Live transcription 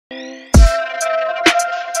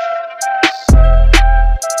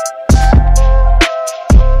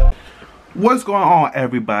What's going on,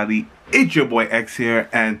 everybody? It's your boy X here,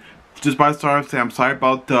 and just by starting saying, I'm sorry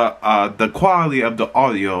about the quality of the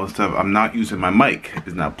audio and stuff. I'm not using my mic;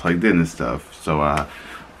 it's not plugged in and stuff. So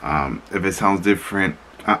if it sounds different,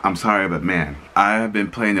 I'm sorry, but man, I have been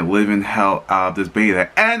playing the living hell out of this beta,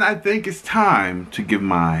 and I think it's time to give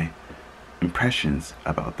my impressions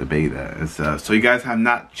about the beta and stuff. So you guys have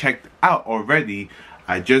not checked out already,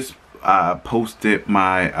 I just posted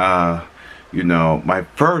my my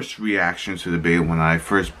first reaction to the beta when I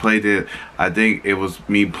first played it. I think it was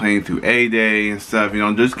me playing through A-Day and stuff,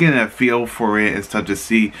 just getting a feel for it and stuff to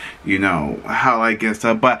see, how I like it and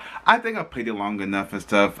stuff. But I think I played it long enough and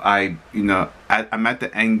stuff. I'm at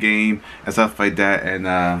the end game and stuff like that, and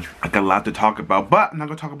I got a lot to talk about. But I'm not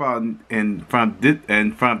gonna talk about it in front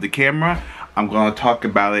of the camera. I'm gonna talk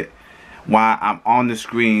about it while I'm on the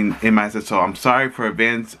screen in my headset. So I'm sorry for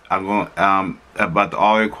advance. I'm going about the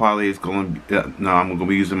audio quality is going to be, I'm going to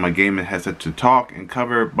be using my gaming headset to talk and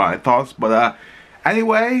cover my thoughts. But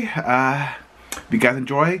anyway, if you guys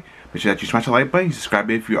enjoy, make sure that you smash the like button, subscribe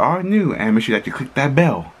if you are new, and make sure that you click that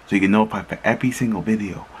bell so you get notified for every single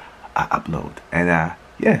video I upload. And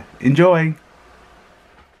yeah, enjoy.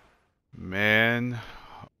 Man,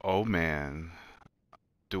 oh man,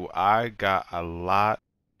 do I got a lot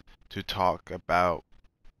to talk about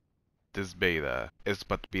this beta. It's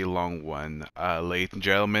about to be a long one, ladies and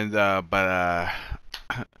gentlemen. But I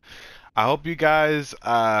hope you guys,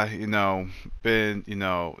 been,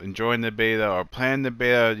 enjoying the beta or playing the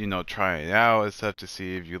beta, trying it out and stuff to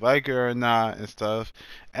see if you like it or not and stuff.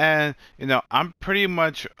 And, I'm pretty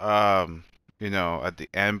much, at the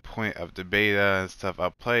end point of the beta and stuff. I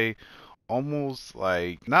play almost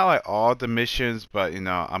like not like all the missions, but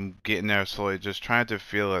I'm getting there slowly, just trying to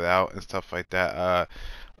feel it out and stuff like that.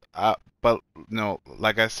 But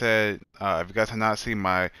like I said, if you guys have not seen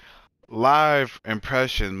my live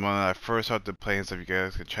impression when I first started playing stuff, you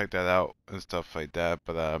guys can check that out and stuff like that.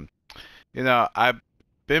 But I've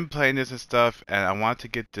been playing this and stuff, and I want to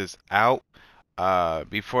get this out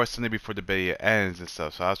before Sunday, before the beta ends and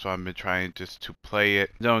stuff. So that's why I've been trying just to play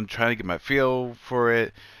it. I'm trying to get my feel for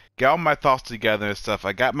it, get all my thoughts together and stuff.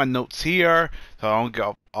 I got my notes here, so I don't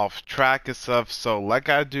get off track and stuff. So like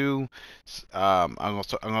I do, I'm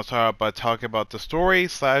gonna start by talking about the story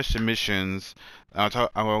slash the missions. I'm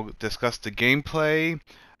gonna discuss the gameplay,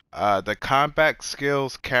 the combat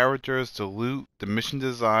skills, characters, the loot, the mission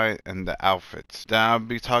design, and the outfits. Then I'll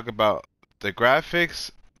be talking about the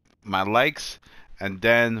graphics, my likes, and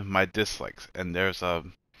then my dislikes. And there's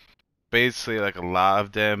basically like a lot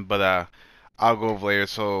of them, but I'll go over later.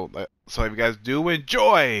 So if you guys do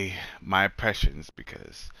enjoy my impressions,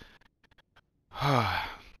 because I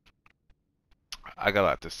got a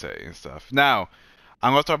lot to say and stuff. Now,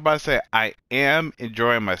 I'm gonna start by saying I am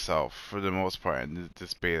enjoying myself for the most part in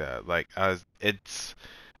this beta. Like, it's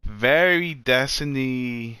very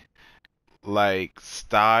Destiny like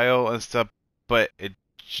style and stuff, but it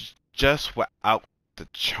just without the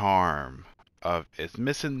charm of it's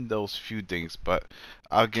missing those few things. But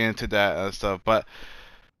I'll get into that and stuff. But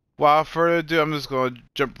without further ado, I'm just gonna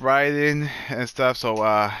jump right in and stuff. So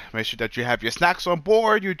make sure that you have your snacks on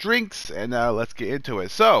board, your drinks, and let's get into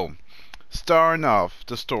it. So starting off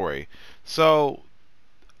the story. So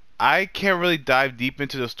I can't really dive deep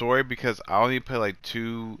into the story because I only play like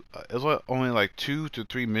it was only like 2 to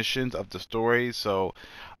 3 missions of the story. So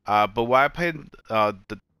but what I played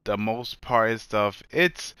the most part and stuff,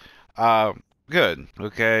 it's good.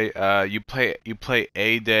 Okay, you play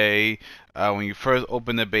A-Day when you first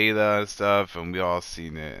open the beta and stuff, and we all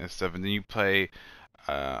seen it and stuff, and then you play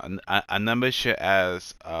another mission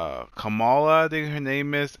as Kamala, I think her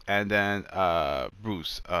name is, and then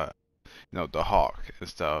Bruce, the Hawk and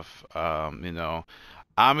stuff. I'm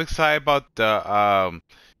excited about the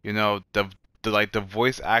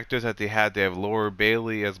voice actors that they had. They have Laura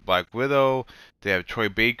Bailey as Black Widow. They have Troy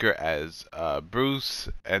Baker as Bruce,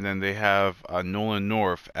 and then they have Nolan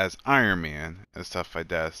North as Iron Man and stuff like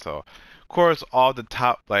that. So, of course, all the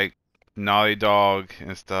top like Naughty Dog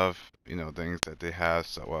and stuff, things that they have.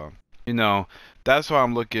 So, that's why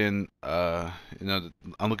I'm looking. I'm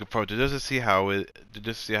looking forward to just to see how it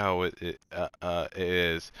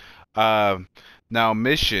is. Um, now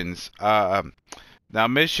missions. Now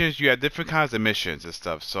missions, you have different kinds of missions and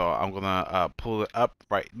stuff. So I'm gonna pull it up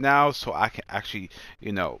right now so I can actually,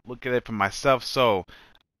 look at it for myself. So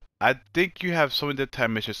I think you have so many different type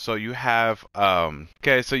of missions. So you have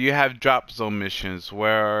okay, so you have drop zone missions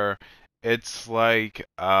where it's like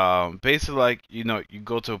basically like you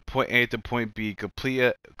go to point A to point B,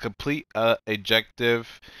 complete a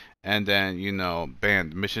objective, and then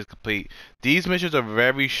bam, the mission is complete. These missions are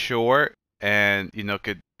very short and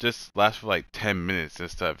could just lasts for like 10 minutes and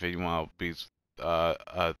stuff, and you want to be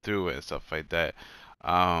through it and stuff like that.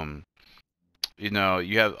 Um, you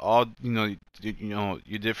have all,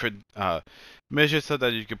 your different missions stuff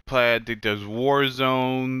that you can play. I think there's war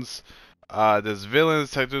zones, there's villain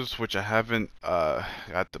sectors which I haven't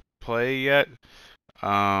got to play yet.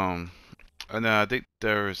 Um, and then I think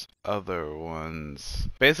there's other ones.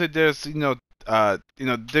 Basically, there's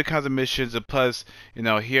different kinds of missions. And plus,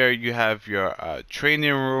 here you have your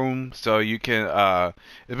training room, so you can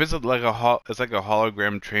it's basically like it's like a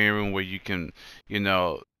hologram training room where you can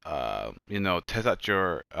test out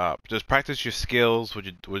your just practice your skills with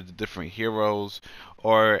the different heroes,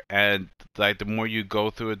 and like the more you go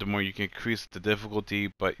through it, the more you can increase the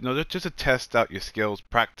difficulty. But just to test out your skills,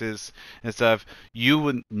 practice and stuff, you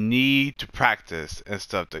would need to practice and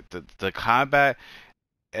stuff. The combat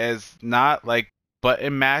is not like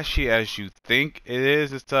button mashy as you think it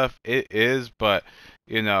is and stuff. It is, but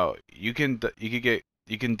you can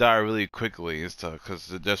die really quickly and stuff because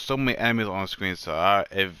there's so many enemies on the screen. So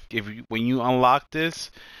when you unlock this,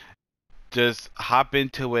 just hop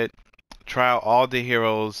into it, try out all the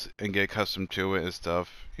heroes and get accustomed to it and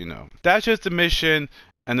stuff. That's just the mission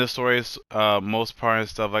and the story's most part and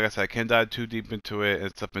stuff. Like I said, I can't dive too deep into it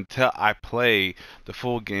and stuff until I play the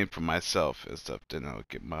full game for myself and stuff. Then I'll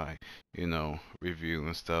get my, review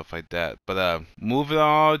and stuff like that. But moving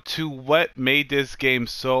on to what made this game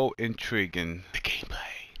so intriguing. The gameplay.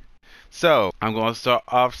 So I'm gonna start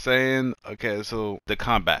off saying, okay, so the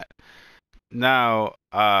combat. Now,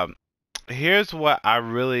 here's what I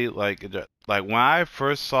really like. Like when I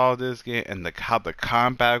first saw this game and how the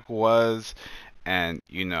combat was, and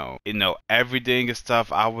everything and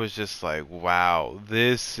stuff, I was just like, wow,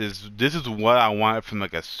 this is what I wanted from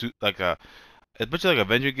like a suit, like a especially like a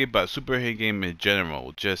Avenger game, but a superhero game in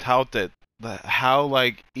general. Just how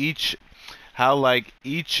like each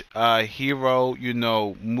hero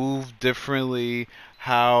move differently,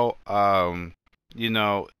 how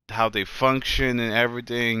how they function and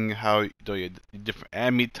everything, how your different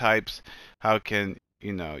enemy types, how can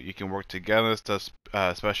you can work together, stuff,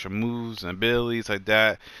 special moves and abilities like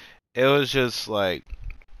that. It was just like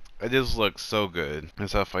it just looked so good and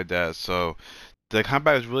stuff like that. So the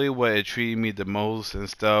combat is really what intrigued me the most and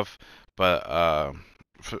stuff. But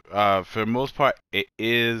for the most part, it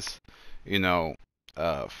is you know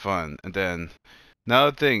fun. And then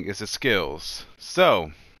another thing is the skills.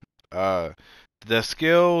 So uh, the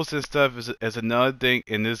skills and stuff is another thing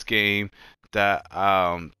in this game that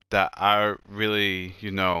I really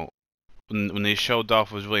when they showed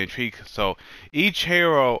off was really intrigued. So each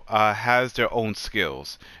hero has their own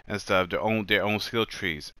skills and stuff, their own skill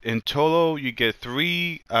trees. In total, you get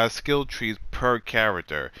three skill trees per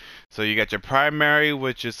character. So you got your primary,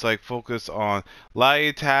 which is like focused on light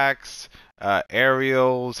attacks,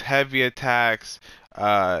 aerials, heavy attacks.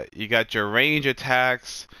 You got your range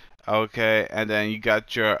attacks. Okay, and then you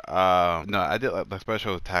got your no, I did like the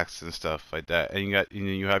special attacks and stuff like that, and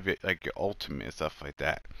you have your like your ultimate and stuff like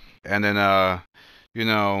that. And then you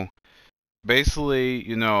know basically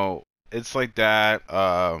it's like that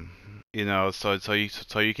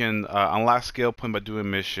so you can unlock skill point by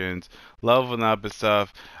doing missions, leveling up and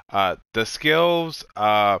stuff. The skills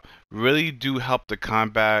really do help the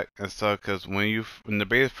combat and stuff because when the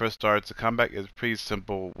beta first starts, the combat is pretty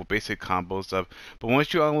simple with basic combo stuff, but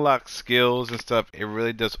once you unlock skills and stuff, it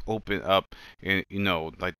really does open up and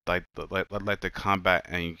like the combat,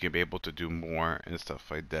 and you can be able to do more and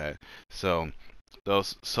stuff like that. So the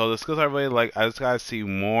skills I really like, I just gotta see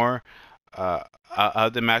more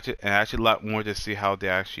of the matches and actually a lot more to see how they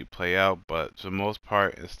actually play out. But for the most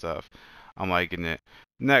part and stuff, I'm liking it.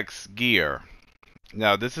 Next, gear.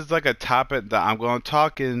 Now this is like a topic that I'm going to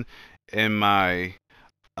talk in my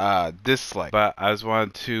dislike, but I just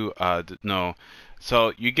wanted to know.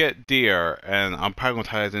 So you get gear, and I'm probably going to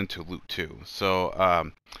tie this into loot too.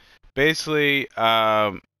 So basically,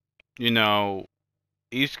 you know,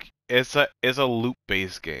 each it's a loot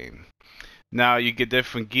based game. Now you get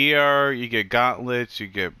different gear, you get gauntlets, you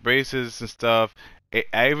get braces and stuff.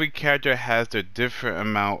 Every character has their different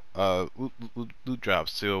amount of loot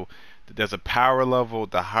drops. So there's a power level.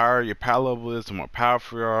 The higher your power level is, the more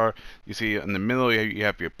powerful you are. You see in the middle you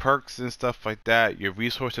have your perks and stuff like that. Your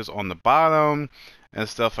resources on the bottom and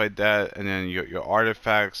stuff like that, and then your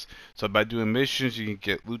artifacts. So by doing missions, you can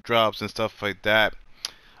get loot drops and stuff like that.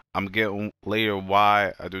 I'm getting later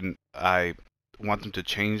why I want them to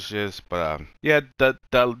change this, but yeah,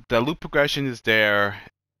 the loop progression is there.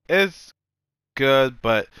 It's good,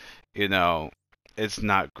 but you know, it's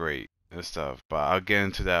not great and stuff. But I'll get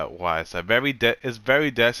into that why. It's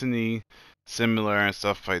very Destiny similar and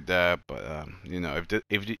stuff like that. But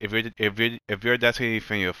if you're a Destiny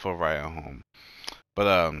fan, you'll feel right at home.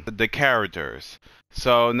 But the characters.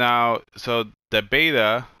 So now, so the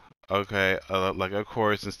beta, okay, like of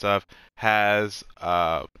course and stuff, has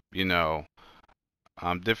you know,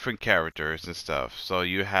 different characters and stuff. So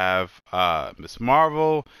you have Miss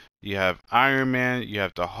Marvel, you have Iron Man, you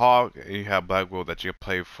have the Hulk, and you have Black Widow that you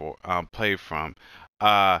play from.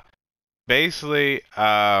 Uh, Basically,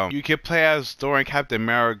 you can play as Thor and Captain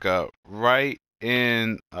America right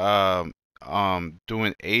in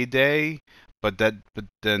doing A Day, but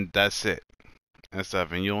then that's it and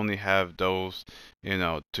stuff, and you only have those,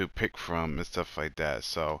 to pick from and stuff like that.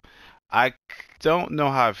 So don't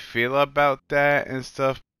know how I feel about that and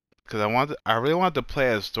stuff, because I really wanted to play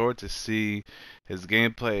as Thor to see his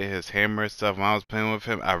gameplay, his hammer and stuff. When I was playing with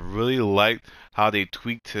him, I really liked how they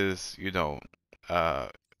tweaked his, uh,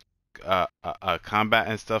 combat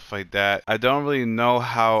and stuff like that. I don't really know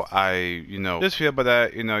how I, just feel about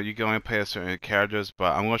that. You can only play as certain characters,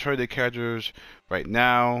 but I'm gonna show you the characters right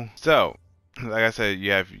now. So, like I said, you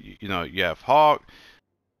have Hulk,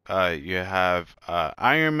 you have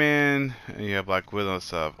Iron Man, and you have Black Widow and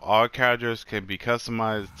stuff. All characters can be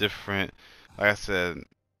customized different. Like I said,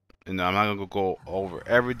 I'm not gonna go over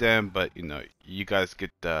everything, but you guys get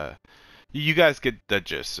the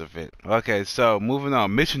gist of it. Okay, so moving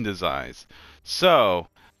on, mission designs. So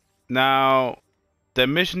now the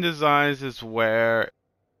mission designs is where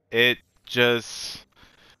it just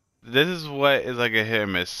this is what is like a hit or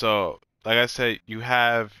miss. So, like I said, you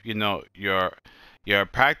have, your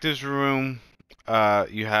practice room,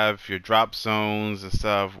 you have your drop zones and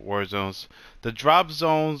stuff, war zones. The drop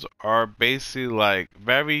zones are basically like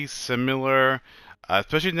very similar,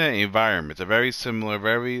 especially in the environments. They're very similar,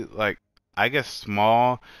 very like I guess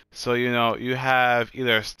small. So, you have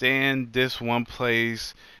either stand this one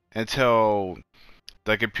place until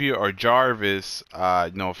the computer or Jarvis,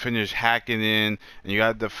 finish hacking in, and you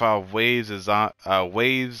got to file waves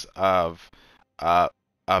uh,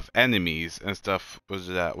 of enemies and stuff, which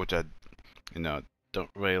I, you know, don't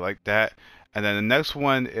really like that. And then the next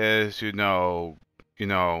one is, you know,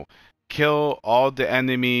 kill all the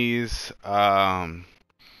enemies,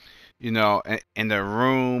 in the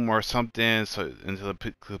room or something. So until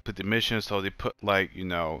they put the mission, so they put like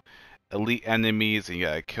elite enemies, and you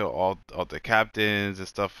gotta kill all the captains and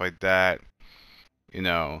stuff like that. You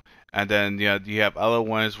know, and then you have other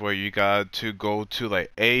ones where you got to go to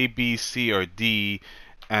like A, B, C, or D,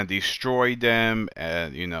 and destroy them,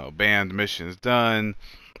 and bam, the mission's done.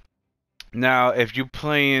 Now, if you're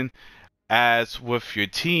playing as with your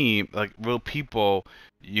team, like real people,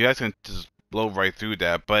 you guys can just blow right through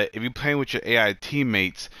that. But if you're playing with your AI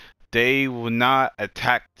teammates, they will not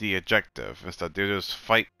attack the objective and stuff. They just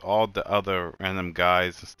fight all the other random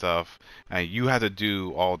guys and stuff, and you have to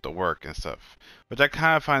do all the work and stuff. Which I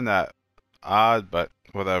kind of find that odd, but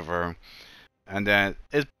whatever. And then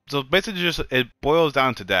so basically just it boils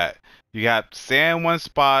down to that. You got stay in one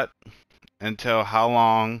spot until how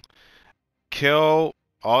long, kill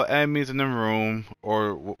all enemies in the room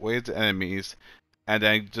or waves the enemies, and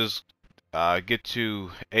then just get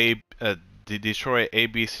to destroy A,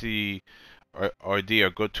 B, C, or D, or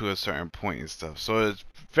go to a certain point and stuff. So it's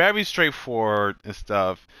very straightforward and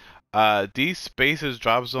stuff. These spaces,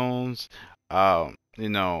 drop zones, are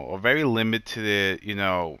very limited.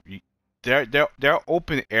 They're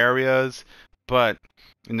open areas, but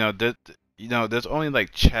there's only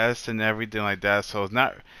like chests and everything like that. So it's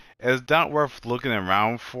not worth looking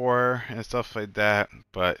around for and stuff like that.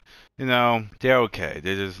 But they're okay.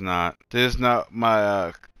 They're just not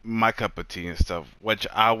my cup of tea and stuff, which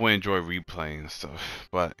I would enjoy replaying and stuff.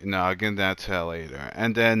 But I'll get into that later.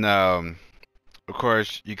 And then of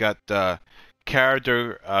course you got the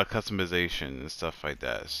character customization and stuff like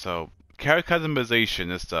that. So character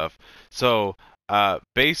customization and stuff. So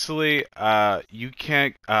basically you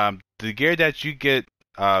can't the gear that you get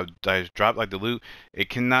that is dropped like the loot, it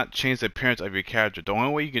cannot change the appearance of your character. The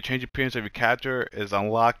only way you can change the appearance of your character is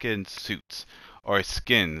unlocking suits or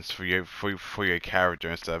skins for your character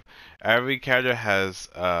and stuff. Every character has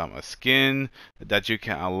a skin that you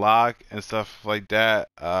can unlock and stuff like that.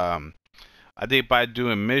 I think by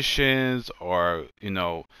doing missions or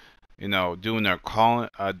doing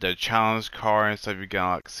their challenge card and stuff, you get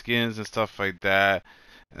like skins and stuff like that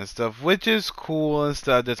and stuff, which is cool and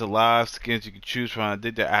stuff. There's a lot of skins you can choose from. I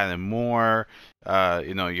think they're adding more. You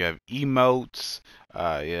have emotes,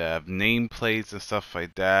 you have nameplates and stuff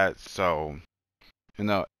like that. So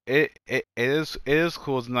it is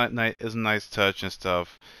cool. It's not nice. It's a nice touch and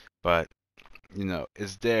stuff, but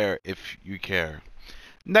it's there if you care.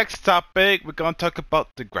 Next topic, we're gonna talk about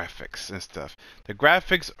the graphics and stuff. The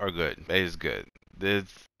graphics are good. It is good. They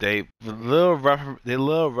a little rough. They're a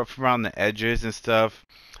little rough around the edges and stuff.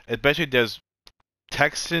 Especially there's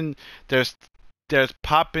texting. There's there's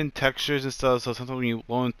pop-in textures and stuff. So sometimes when you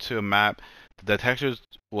go into a map, the textures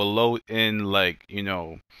will load in like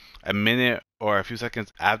a minute or a few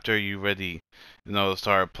seconds after you ready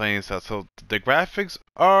start playing stuff. So the graphics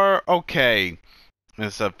are okay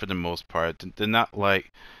and stuff for the most part. They're not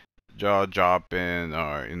like jaw dropping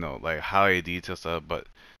or like high detail stuff, but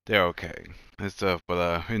they're okay and stuff.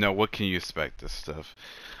 But what can you expect this stuff?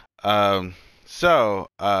 Um,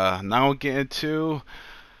 now we'll get into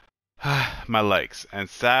my likes, and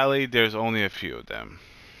sadly, there's only a few of them.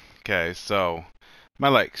 Okay, so my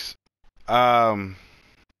likes. Um,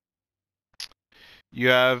 you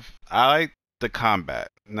have I like the combat.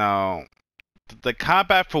 Now, the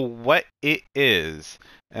combat for what it is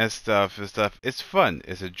and stuff, it's fun.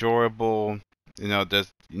 It's enjoyable.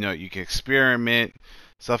 There's you can experiment,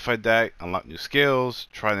 stuff like that, unlock new skills,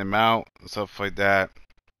 try them out, stuff like that.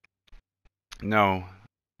 No,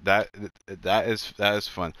 that that is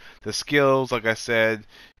fun. The skills, like I said,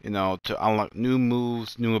 to unlock new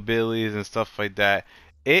moves, new abilities, and stuff like that.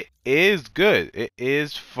 It is good. It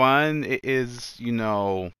is fun. It is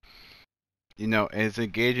and it's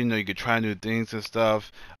engaging. You can try new things and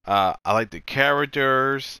stuff. I like the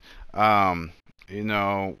characters. What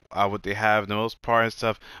they have in the most part and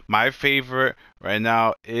stuff. My favorite right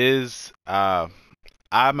now is I'm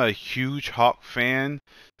a huge Hawk fan,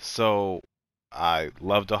 so I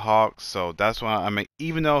love the Hawk. So that's why I mean,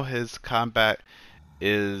 even though his combat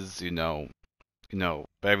is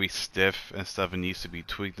very stiff and stuff and needs to be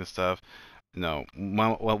tweaked and stuff. One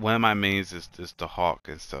of my mains is the Hawk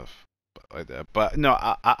and stuff like that. But no,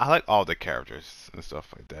 I like all the characters and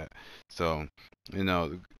stuff like that. So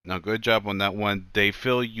no, good job on that one. They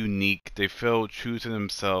feel unique. They feel true to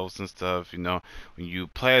themselves and stuff. When you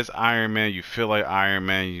play as Iron Man, you feel like Iron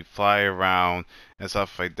Man. You fly around and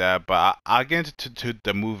stuff like that. But I get into to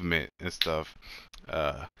the movement and stuff.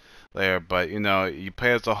 Uh, There, but you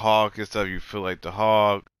play as the Hawk and stuff. You feel like the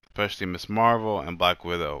Hawk, especially Miss Marvel and Black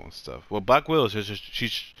Widow and stuff. Well, Black Widow is just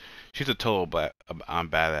she's a total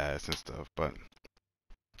badass and stuff. But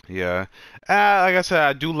yeah, like I said,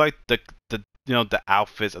 I do like the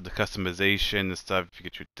outfits of the customization and stuff. You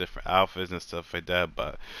get your different outfits and stuff like that.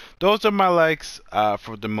 But those are my likes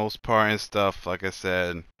for the most part and stuff. Like I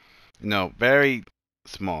said, very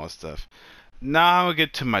small stuff. Now I'll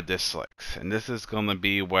get to my dislikes, and this is gonna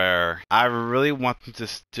be where I really want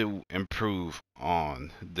this to improve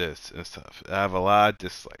on this and stuff. I have a lot of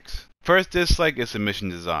dislikes. First dislike is the mission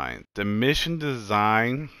design. The mission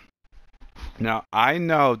design. Now I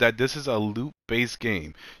know that this is a loop-based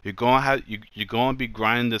game. You're gonna be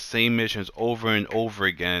grinding the same missions over and over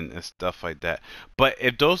again and stuff like that. But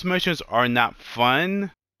if those missions are not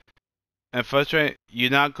fun and frustrating,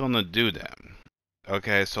 you're not gonna do them.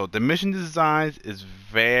 Okay, so the mission design is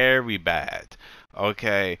very bad.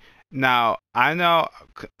 Okay, now I know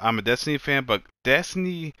I'm a Destiny fan, but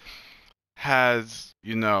Destiny has,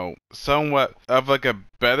 somewhat of like a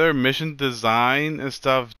better mission design and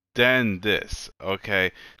stuff than this.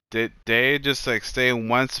 Okay, they just like stay in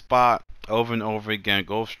one spot over and over again,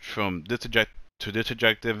 go from this objective to this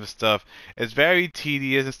objective and stuff. It's very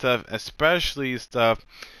tedious and stuff, especially stuff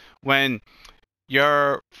when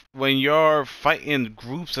you're when you're fighting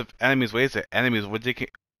groups of enemies, waves of enemies where they can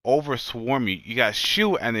overswarm you. You got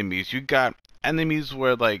shield enemies, you got enemies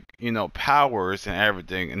where like, powers and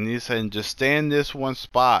everything, and you said just stay in this one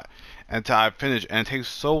spot until I finish. And it takes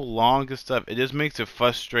so long and stuff, it just makes it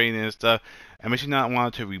frustrating and stuff. It makes you not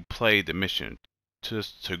want to replay the mission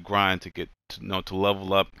just to grind to get to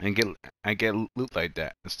level up and get loot like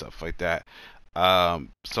that and stuff like that.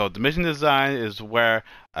 So the mission design is where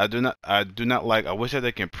I do not like. I wish that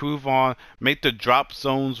they can improve on, make the drop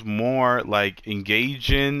zones more like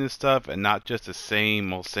engaging and stuff, and not just the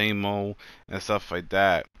same old and stuff like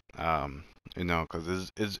that. Because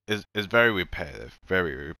it's very repetitive,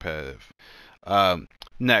 very repetitive. Um,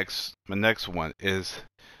 my next one is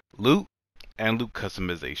loot and loot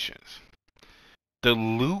customizations. The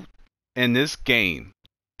loot in this game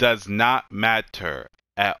does not matter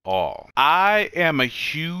at all. I am a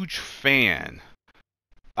huge fan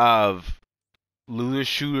of looter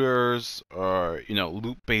shooters or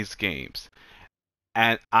loot based games,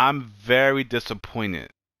 and I'm very disappointed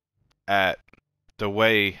at the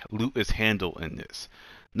way loot is handled in this.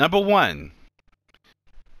 Number one,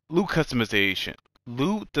 loot customization.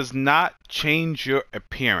 Loot does not change your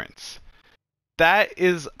appearance. That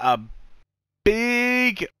is a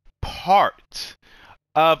big part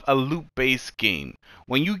of a loot-based game.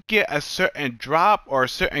 When you get a certain drop or a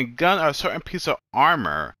certain gun or a certain piece of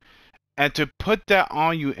armor, and to put that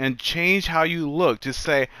on you and change how you look, to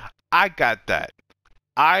say, I got that.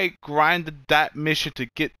 I grinded that mission to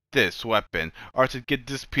get this weapon or to get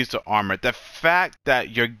this piece of armor. The fact that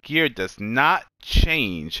your gear does not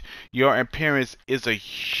change your appearance is a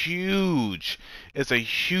huge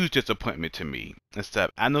disappointment to me. Instead,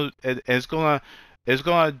 I know it's gonna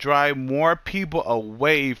drive more people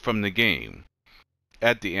away from the game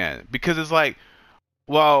at the end because it's like,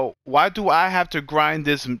 well, why do I have to grind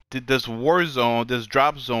this war zone, this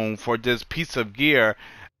drop zone for this piece of gear,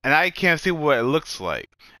 and I can't see what it looks like?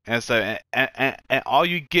 And so, and all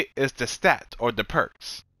you get is the stats or the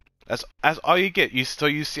perks. That's all you get. You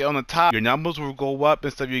see on the top, your numbers will go up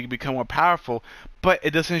and stuff. You become more powerful, but it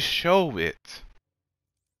doesn't show it.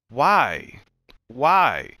 Why?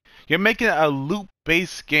 Why? You're making a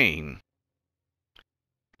loot-based game.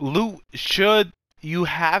 Loot should You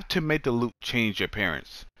have to make the loot change your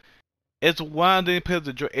appearance. It's one of the pillars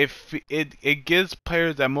of joy. It gives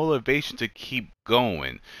players that motivation to keep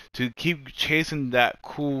going, to keep chasing that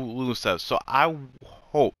cool loot stuff. So I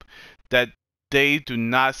hope that they do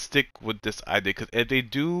not stick with this idea, because if they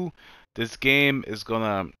do, this game is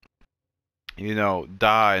gonna,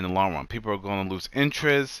 die in the long run. People are gonna lose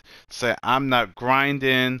interest, say I'm not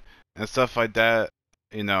grinding and stuff like that,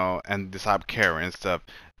 and stop caring and stuff.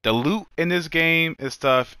 The loot in this game and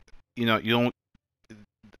stuff, you don't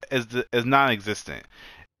is non-existent.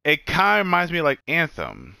 It kind of reminds me of like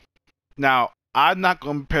Anthem. Now, I'm not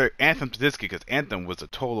going to compare Anthem to this game because Anthem was a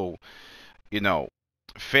total, you know,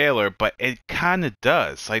 failure, but it kind of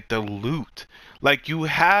does. Like the loot, like you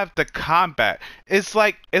have the combat. It's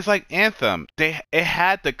like Anthem. It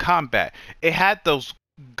had the combat. It had those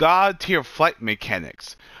god tier flight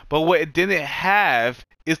mechanics, but what it didn't have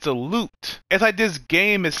is the loot. It's like this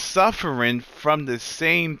game is suffering from the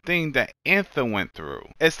same thing that Anthem went through.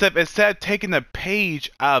 Except instead of taking a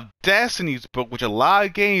page out of Destiny's book, which a lot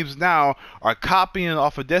of games now are copying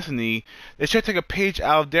off of Destiny, they should take a page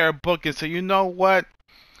out of their book and say, you know what?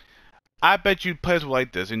 I bet you players will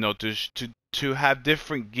like this, to have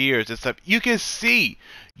different gears and stuff. You can see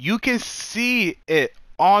it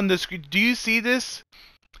on the screen. Do you see this?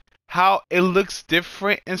 How it looks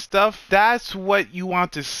different and stuff. That's what you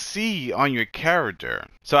want to see on your character.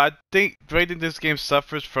 So I think this game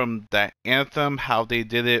suffers from that Anthem, how they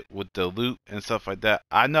did it with the loot and stuff like that.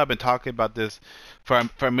 I know I've been talking about this for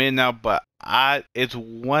a minute now, but it's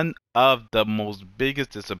one of the most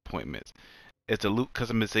biggest disappointments. Is the loot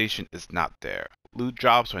customization is not there. Loot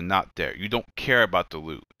drops are not there. You don't care about the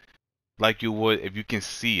loot like you would if you can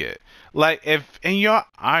see it. Like if in your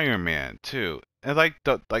Iron Man too. And like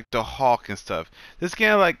the Hawk and stuff. This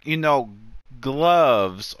game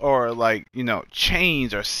gloves or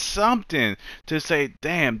chains or something to say,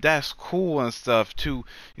 damn, that's cool and stuff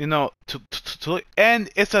and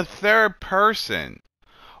it's a third person.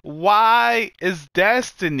 Why is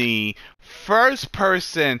Destiny first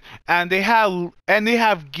person and they have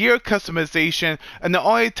gear customization, and the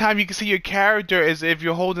only time you can see your character is if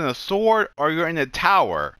you're holding a sword or you're in a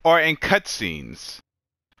tower or in cutscenes?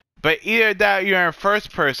 But either that or you're in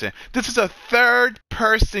first person. This is a third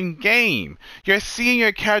person game. You're seeing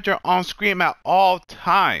your character on screen at all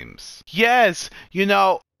times. Yes,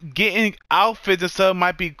 getting outfits and stuff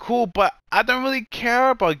might be cool, but I don't really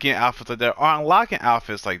care about getting outfits like that or unlocking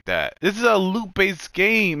outfits like that. This is a loot-based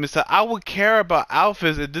game. So I would care about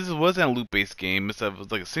outfits if this wasn't a loot-based game. If it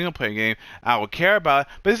was like a single-player game, I would care about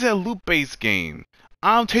it. But this is a loot-based game.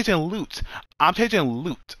 I'm chasing loot. I'm chasing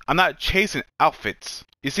loot. I'm not chasing outfits.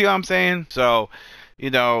 You see what I'm saying? So,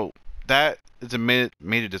 that is a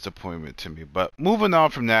major disappointment to me. But moving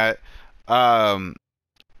on from that, the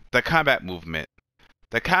combat movement.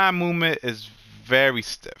 The combat movement is very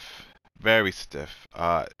stiff. Very stiff.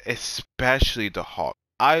 Especially the Hawk.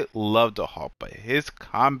 I love the Hawk, but his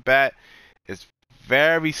combat is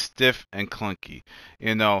very stiff and clunky.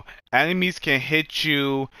 Enemies can hit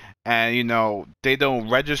you and they don't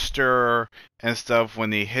register and stuff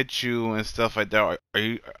when they hit you and stuff like that, or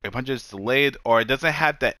your punch is delayed, or it doesn't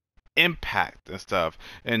have that impact and stuff.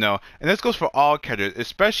 And this goes for all characters,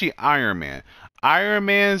 especially Iron Man. Iron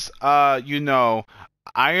Man's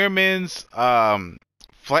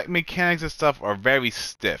flight mechanics and stuff are very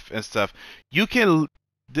stiff and stuff. You can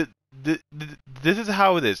this is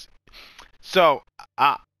how it is. So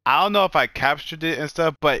I don't know if I captured it and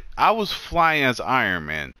stuff, but I was flying as Iron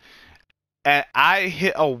Man, and I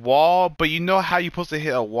hit a wall. But you know how you're supposed to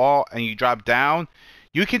hit a wall and you drop down?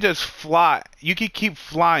 You can just fly. You can keep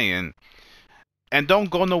flying, and don't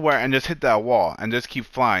go nowhere and just hit that wall and just keep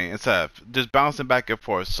flying instead of just bouncing back and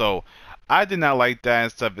forth. So I did not like that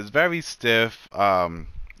and stuff. It's very stiff. Definitely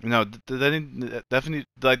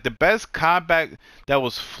like the best combat that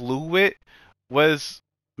was fluid was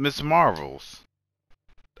Miss Marvel's.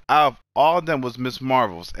 Out of all of them was Miss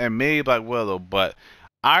Marvel's and maybe Black Widow, but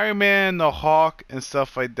Iron Man, the Hawk, and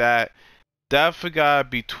stuff like that definitely gotta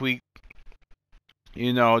be tweaked.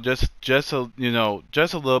 Just a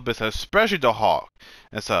little bit, especially the Hawk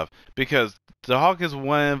and stuff, because the Hawk is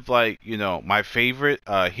one of like my favorite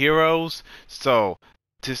heroes. So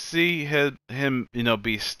to see him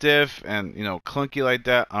be stiff and clunky like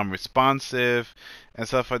that, unresponsive and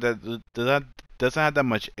stuff like that, that doesn't have that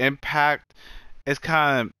much impact. It's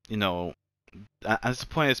kind of at this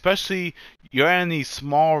point, especially you're in these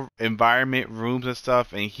small environment rooms and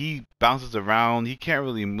stuff, and he bounces around. He can't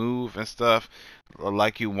really move and stuff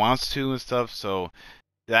like he wants to and stuff. So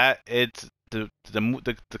that it's the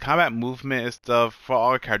combat movement and stuff for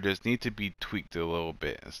all characters need to be tweaked a little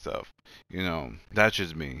bit and stuff. That's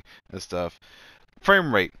just me and stuff.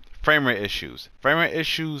 Frame rate, frame rate issues. Frame rate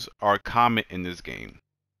issues are common in this game,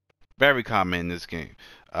 very common in this game.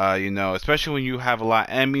 Especially when you have a lot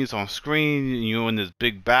of enemies on screen, and you're in this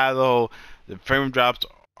big battle, the frame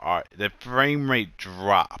rate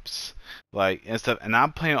drops, like and stuff. And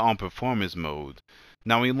I'm playing on performance mode.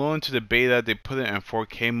 Now, when you go into the beta, they put it in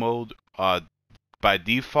 4K mode. By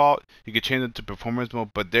default, you can change it to performance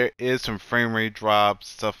mode, but there is some frame rate drops,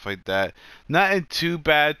 stuff like that. Not too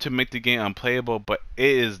bad to make the game unplayable, but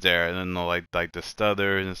it is there. And like the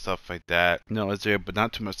stutters and stuff like that. It's there, but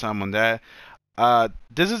not too much time on that.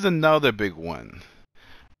 This is another big one.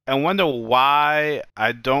 I wonder why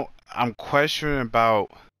I'm questioning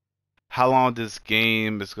about how long this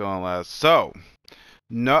game is gonna last. So,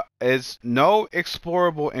 it's no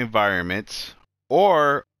explorable environments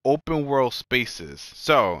or open world spaces.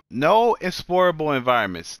 So, no explorable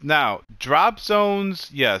environments. Now, drop zones,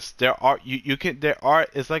 yes, there are. You can there are.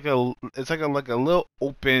 It's like a little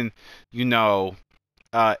open,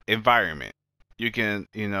 environment. You can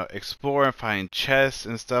explore and find chests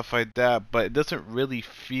and stuff like that, but it doesn't really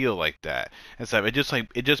feel like that. And stuff.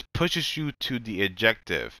 It just pushes you to the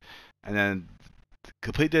objective, and then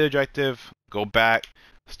complete the objective, go back,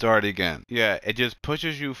 start again. Yeah, it just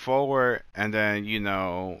pushes you forward, and then you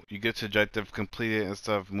get to objective completed and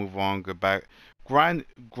stuff, move on, go back, grind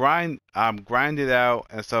it out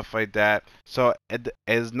and stuff like that. So it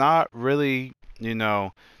is not really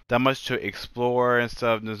that much to explore and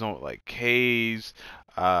stuff. There's no like caves.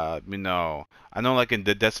 I know like in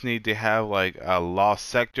the Destiny they have like lost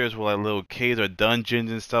sectors with like little caves or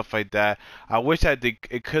dungeons and stuff like that. I wish that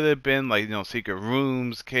it could have been like secret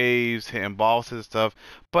rooms, caves, hidden bosses and stuff,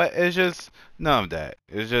 but it's just none of that.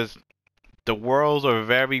 It's just the worlds are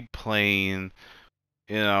very plain.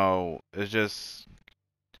 It's just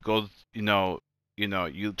goes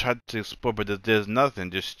you try to explore, but there's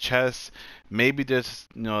nothing, just chests. Maybe there's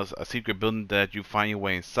a secret building that you find your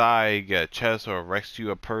way inside, get a chest or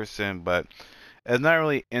rescue a person, but it's not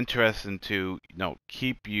really interesting to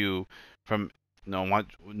keep you from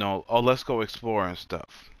oh, let's go explore and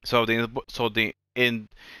stuff. So the in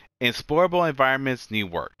explorable environments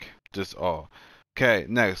need work, just all. Okay,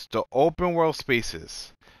 next, the open world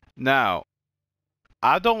spaces. Now,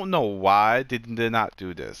 I don't know why they did not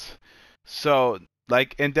do this. So,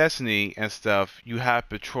 like in Destiny and stuff, you have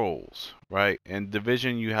patrols, right? And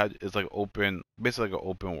Division, you have is like open, basically like an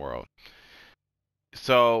open world.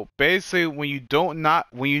 So basically, when you don't want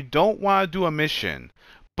to do a mission,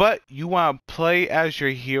 but you want to play as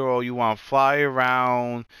your hero, you want to fly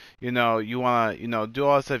around, you want to do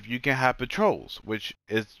all that stuff, you can have patrols, which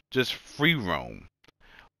is just free roam.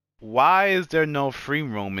 Why is there no free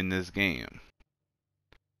roam in this game?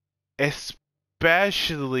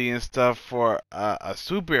 Especially and stuff for a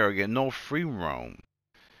superhero get no free roam.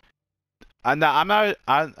 I'm not.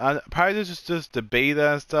 Probably this is just the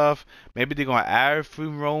beta and stuff. Maybe they're gonna add free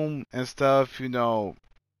roam and stuff.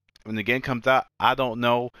 When the game comes out, I don't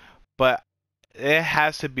know, but it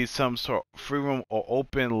has to be some sort of free roam or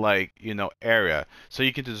open like area, so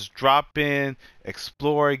you can just drop in,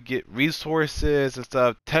 explore, get resources and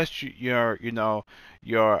stuff, test your hero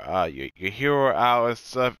out and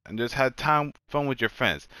stuff, and just have fun with your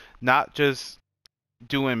friends, not just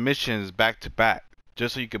doing missions back to back,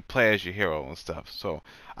 just so you could play as your hero and stuff. So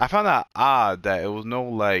I found that odd that it was no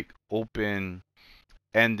like open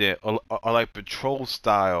ended or like patrol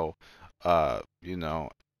style,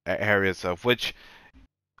 areas of which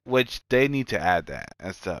they need to add that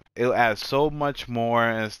and stuff. It'll add so much more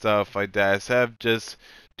and stuff like that instead of just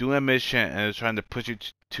doing a mission and trying to push you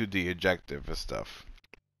to the objective and stuff.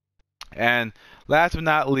 And last but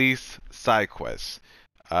not least, side quests.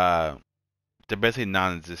 Uh, they're basically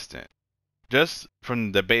non-existent. Just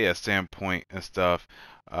from the beta standpoint and stuff,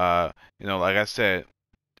 like I said,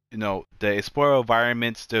 the explore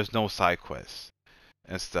environments, there's no side quests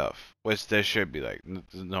and stuff, which there should be like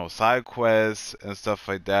no side quests and stuff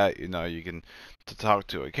like that. You can to talk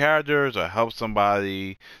to a characters or help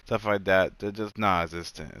somebody, stuff like that. They're just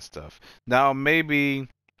non-existent and stuff. Now maybe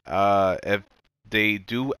if they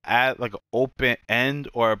do add like an open end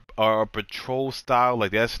or a patrol style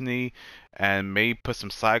like Destiny, and maybe put some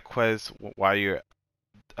side quests while you're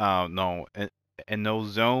no in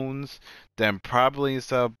those zones, then probably and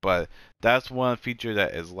stuff. But that's one feature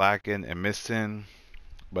that is lacking and missing.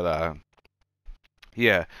 But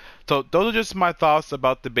yeah. So those are just my thoughts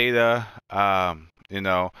about the beta.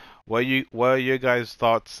 What are your guys'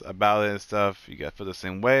 thoughts about it and stuff? You guys feel the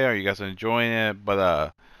same way, or you guys are enjoying it?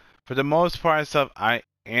 But for the most part and stuff, I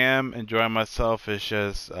am enjoying myself. It's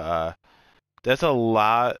just there's a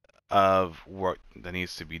lot of work that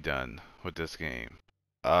needs to be done with this game.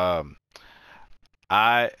 Um,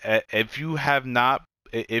 if you have not,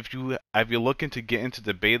 if you're looking to get into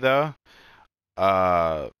the beta,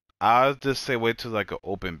 uh, I'll just say wait till like an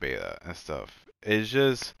open beta and stuff. It's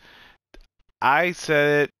just I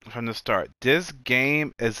said it from the start. This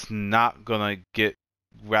game is not gonna get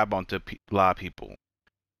grab onto a lot of people,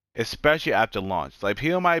 especially after launch. Like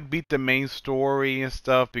people might beat the main story and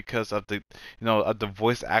stuff because of the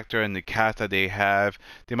voice actor and the cast that they have.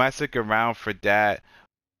 They might stick around for that,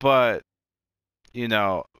 but you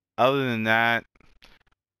know, other than that,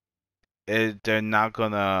 they're not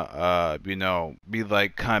gonna be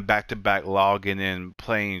like kind of back to back logging in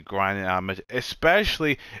playing grinding out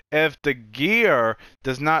especially if the gear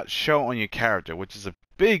does not show on your character, which is a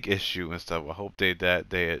big issue and stuff. I hope they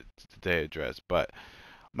address. But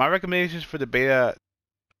my recommendations for the beta,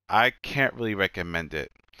 I can't really recommend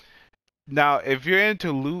it. Now if you're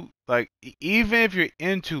into loot, like even if you're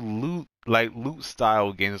into loot, like loot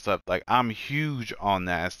style games and stuff, like I'm huge on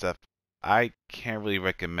that and stuff, I can't really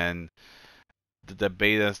recommend the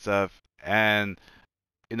beta and stuff. And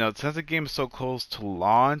since the game's so close to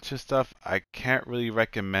launch and stuff, I can't really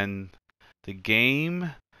recommend the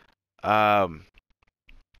game. Um,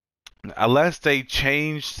 unless they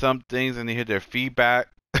change some things and they hear their feedback.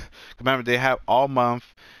 Remember, they have all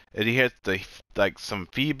month, and you hear like some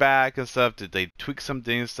feedback and stuff. Did they tweak some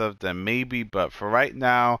things, stuff? Then maybe, but for right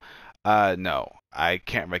now, no, I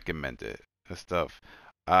can't recommend it and stuff.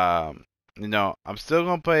 Um, I'm still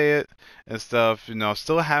gonna play it and stuff.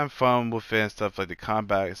 Still having fun with it and stuff like the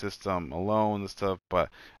combat system alone and stuff. But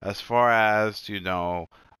as far as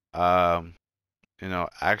um,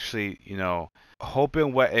 actually,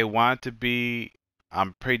 hoping what it wanted to be,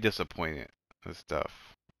 I'm pretty disappointed and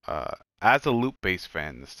stuff. As a loop-based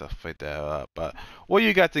fan and stuff like that. But what do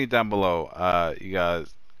you guys think down below? You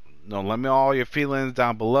guys, let me know all your feelings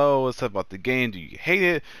down below and stuff about the game. Do you hate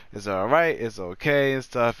it? Is it alright? Is it okay and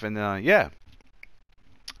stuff? And yeah.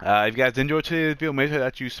 If you guys enjoyed today's video, make sure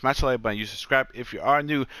that you smash the like button, you subscribe if you are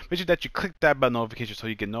new. Make sure that you click that bell notification so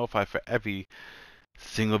you get notified for every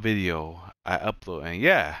single video I upload. And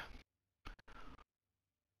yeah,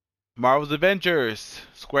 Marvel's Avengers,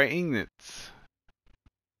 Square Enix.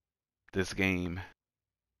 This game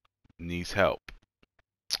needs help.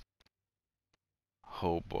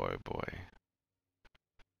 Oh boy, boy.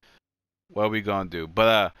 What are we gonna do?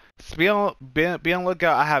 But be on the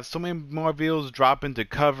lookout. I have so many more videos dropping to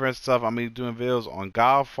cover and stuff. I'm gonna be doing videos on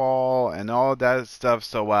Godfall and all that stuff.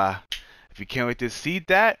 So if you can't wait to see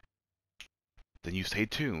that, then you stay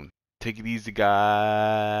tuned. Take it easy,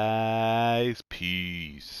 guys.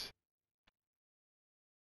 Peace.